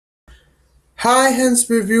Hi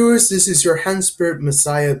HandSpirit viewers, this is your HandSpirit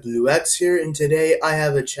Messiah BlueX here, and today I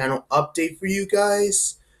have a channel update for you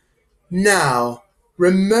guys. Now,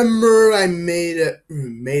 remember I made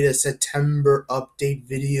a September update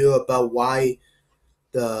video about why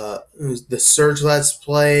the Surge Let's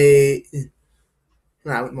Play,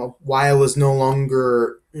 why I was no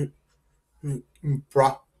longer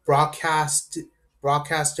broadcast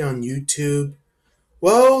broadcasted on YouTube.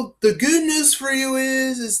 Well, the good news for you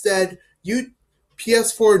is that you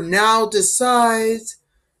PS4 now decides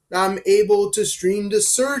that I'm able to stream the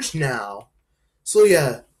Surge now. So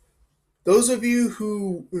yeah, those of you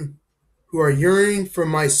who are yearning for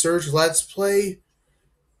my Surge Let's Play,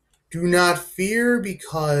 do not fear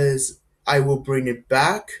because I will bring it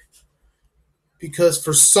back. Because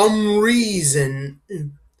for some reason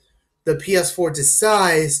the PS4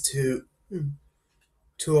 decides to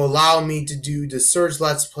allow me to do the Surge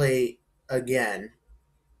Let's Play again.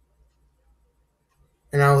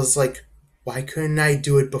 And I was like, why couldn't I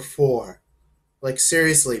do it before? Like,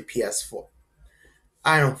 seriously, PS4.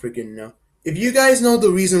 I don't freaking know. If you guys know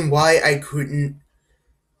the reason why I couldn't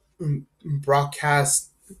broadcast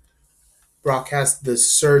the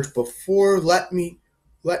Surge before, let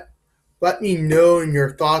let me know in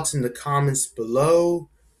your thoughts in the comments below.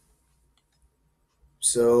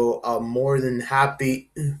 So I'm more than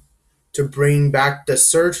happy to bring back the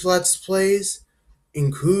Surge Let's Plays,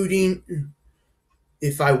 including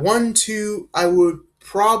if I want to, I would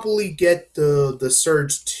probably get the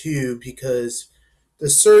Surge 2 because the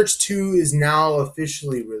Surge 2 is now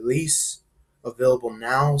officially released, available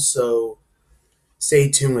now, so stay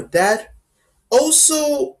tuned with that.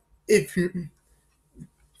 Also, if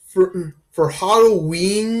for for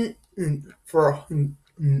Halloween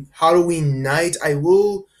night, I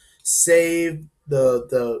will save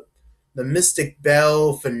the Mystic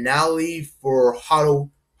Bell finale for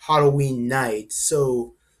Halloween night.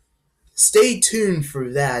 So stay tuned for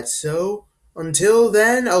that. So until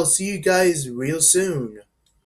then, I'll see you guys real soon.